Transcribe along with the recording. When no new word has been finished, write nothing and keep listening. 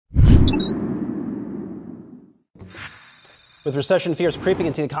With recession fears creeping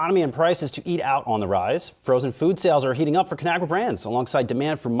into the economy and prices to eat out on the rise, frozen food sales are heating up for Conagra Brands, alongside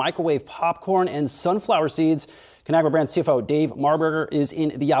demand for microwave popcorn and sunflower seeds. Conagra Brands CFO Dave Marberger is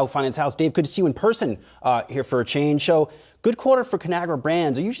in the Yahoo Finance house. Dave, good to see you in person here for a change. So, good quarter for Conagra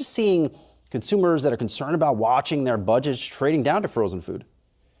Brands. Are you just seeing consumers that are concerned about watching their budgets trading down to frozen food?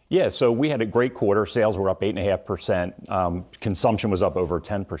 Yeah, so we had a great quarter. Sales were up 8.5%. Consumption was up over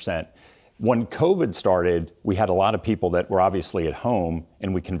 10%. When COVID started, we had a lot of people that were obviously at home,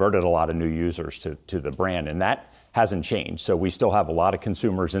 and we converted a lot of new users to the brand, and that hasn't changed. So we still have a lot of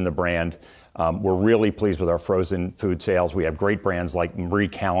consumers in the brand. We're really pleased with our frozen food sales. We have great brands like Marie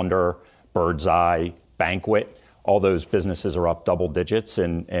Callender's, Bird's Eye, Banquet. All those businesses are up double digits,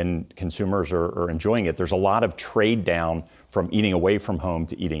 and consumers are enjoying it. There's a lot of trade down from eating away from home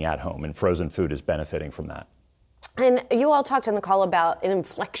to eating at home, and frozen food is benefiting from that. And you all talked on the call about an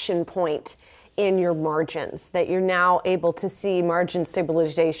inflection point in your margins, that you're now able to see margin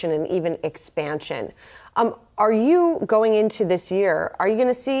stabilization and even expansion. Are you going into this year, are you going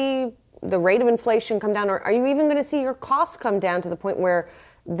to see the rate of inflation come down, or are you even going to see your costs come down to the point where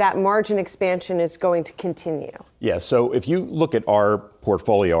that margin expansion is going to continue? Yeah, so if you look at our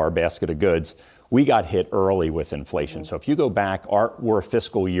portfolio, our basket of goods, we got hit early with inflation. So if you go back, we're a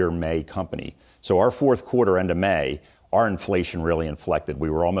fiscal year May company. So our fourth quarter end of May, our inflation really inflected. We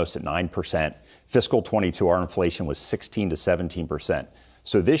were almost at 9%. Fiscal 22, our inflation was 16 to 17%.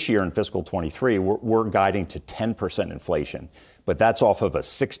 So this year in fiscal 23, we're guiding to 10% inflation. But that's off of a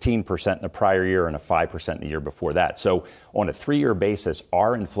 16% in the prior year and a 5% in the year before that. So on a 3-year basis,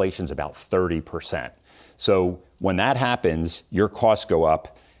 our inflation's about 30%. So when that happens, your costs go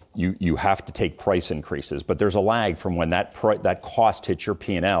up. You have to take price increases, but there's a lag from when that cost hits your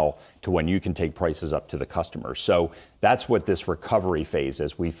P&L to when you can take prices up to the customers. So that's what this recovery phase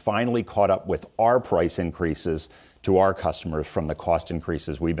is. We finally caught up with our price increases to our customers from the cost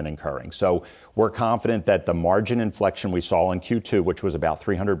increases we've been incurring. So we're confident that the margin inflection we saw in Q2, which was about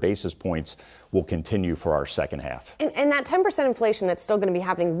 300 basis points, will continue for our second half. And that 10% inflation that's still going to be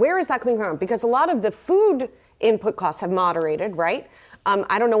happening, where is that coming from? Because a lot of the food input costs have moderated, right?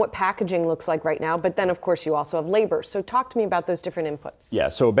 I don't know what packaging looks like right now, but then, of course, you also have labor. So talk to me about those different inputs. Yeah,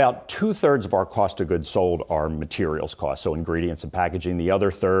 so about 2/3 of our cost of goods sold are materials costs, so ingredients and packaging. The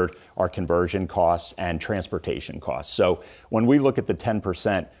other third are conversion costs and transportation costs. So when we look at the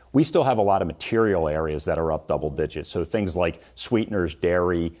 10%, we still have a lot of material areas that are up double digits. So things like sweeteners,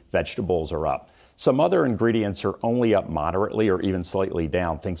 dairy, vegetables are up. Some other ingredients are only up moderately or even slightly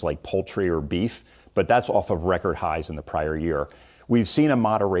down, things like poultry or beef, but that's off of record highs in the prior year. We've seen a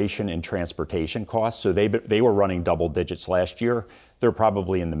moderation in transportation costs. So they were running double digits last year. They're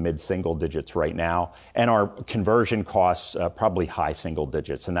probably in the mid-single digits right now. And our conversion costs probably high single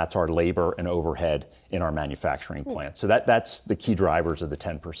digits. And that's our labor and overhead in our manufacturing plant. So that's the key drivers of the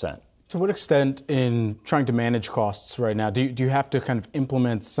 10%. To what extent in trying to manage costs right now, do you have to kind of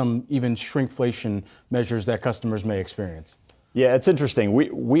implement some even shrinkflation measures that customers may experience? Yeah, it's interesting.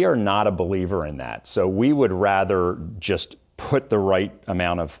 We are not a believer in that. So we would rather just put the right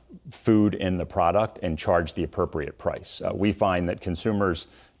amount of food in the product and charge the appropriate price. We find that consumers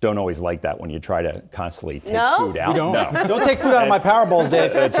don't always like that when you try to constantly take food out. Don't. No. Don't take food out of my power bowls,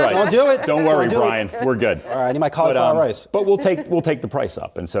 Dave. That's right. Don't do it. Don't worry, Brian. We're good. All right, I need my cauliflower rice. But we'll take the price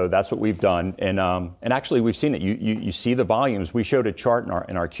up, and so that's what we've done. And actually, we've seen it. You see the volumes. We showed a chart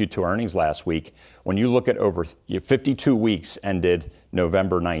in our Q2 earnings last week. When you look at over 52 weeks ended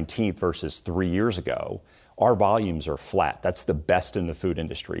November 19th versus 3 years ago, our volumes are flat. That's the best in the food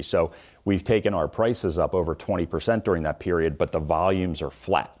industry. So we've taken our prices up over 20% during that period, but the volumes are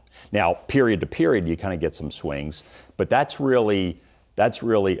flat. Now, period to period, you kind of get some swings, but that's really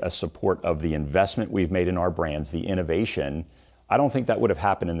a support of the investment we've made in our brands, the innovation. I don't think that would have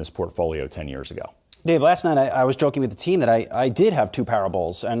happened in this portfolio 10 years ago. Dave, last night I was joking with the team that I did have 2 Power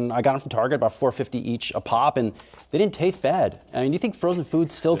Bowls, and I got them from Target, about $4.50 each a pop, and they didn't taste bad. I mean, do you think frozen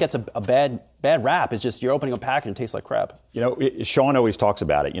food still gets a bad rap? It's just you're opening a pack and it tastes like crap. You know, Sean always talks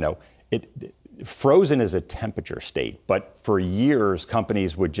about it. You know, frozen is a temperature state, but for years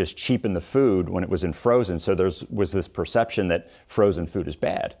companies would just cheapen the food when it was in frozen. So there was this perception that frozen food is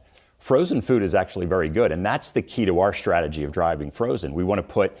bad. Frozen food is actually very good, and that's the key to our strategy of driving frozen. We want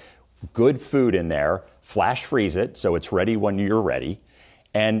to put good food in there, flash freeze it so it's ready when you're ready.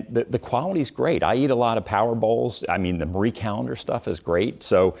 And the quality's great. I eat a lot of Power Bowls. I mean, the Marie Callender's stuff is great.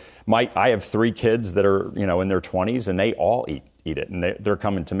 So I have 3 kids that are, in their 20s, and they all eat it. And they're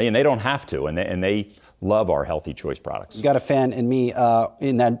coming to me, and they don't have to. And they love our Healthy Choice products. You got a fan in me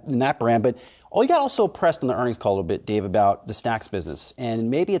in that brand. But Well, you got also pressed on the earnings call a little bit, Dave, about the snacks business,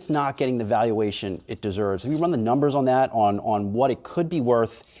 and maybe it's not getting the valuation it deserves. Have you run the numbers on that, on what it could be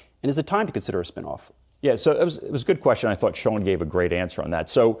worth, and is it time to consider a spinoff? Yeah, so it was a good question. I thought Sean gave a great answer on that.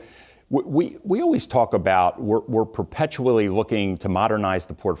 So we always talk about we're perpetually looking to modernize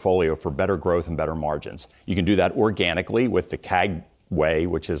the portfolio for better growth and better margins. You can do that organically with the CAG way,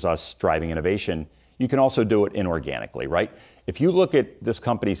 which is us driving innovation. You can also do it inorganically, right? If you look at this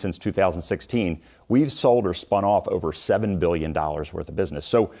company since 2016, we've sold or spun off over $7 billion worth of business.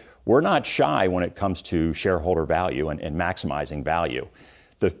 So we're not shy when it comes to shareholder value and maximizing value.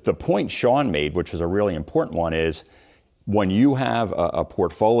 The point Sean made, which was a really important one, is when you have a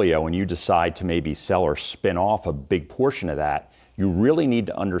portfolio and you decide to maybe sell or spin off a big portion of that, you really need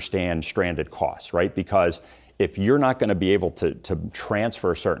to understand stranded costs, right? Because if you're not going to be able to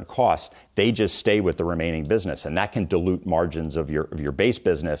transfer certain costs, they just stay with the remaining business, and that can dilute margins of your base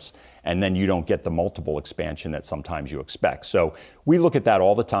business, and then you don't get the multiple expansion that sometimes you expect. So we look at that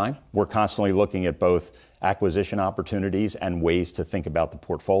all the time. We're constantly looking at both acquisition opportunities and ways to think about the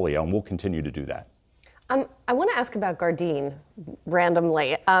portfolio, and we'll continue to do that. I want to ask about Gardein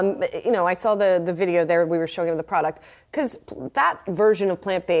randomly. I saw the video there. We were showing him the product because that version of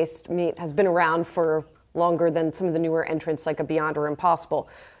plant-based meat has been around for longer than some of the newer entrants like a Beyond or Impossible.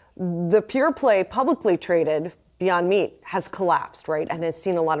 The pure play publicly traded Beyond Meat has collapsed, right, and has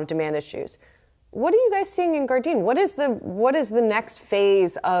seen a lot of demand issues. What are you guys seeing in Gardein? What is the next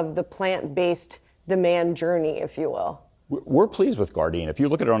phase of the plant-based demand journey, if you will? We're pleased with Gardein. If you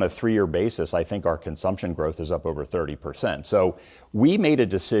look at it on a 3-year basis, I think our consumption growth is up over 30%. So we made a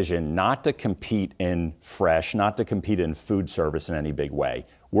decision not to compete in fresh, not to compete in food service in any big way.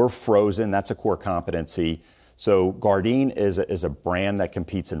 We're frozen. That's a core competency. So Gardein is a brand that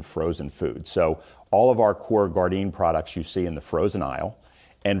competes in frozen food. So all of our core Gardein products you see in the frozen aisle,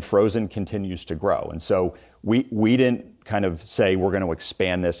 and frozen continues to grow. And so we didn't kind of say we're going to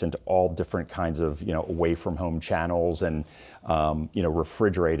expand this into all different kinds of away from home channels and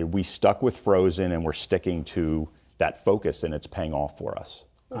refrigerated. We stuck with frozen, and we're sticking to that focus, and it's paying off for us.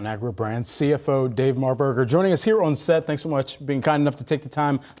 Conagra Brands CFO Dave Marberger joining us here on set. Thanks so much for being kind enough to take the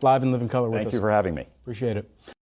time live and live in color with us. Thank you for having me. Appreciate it.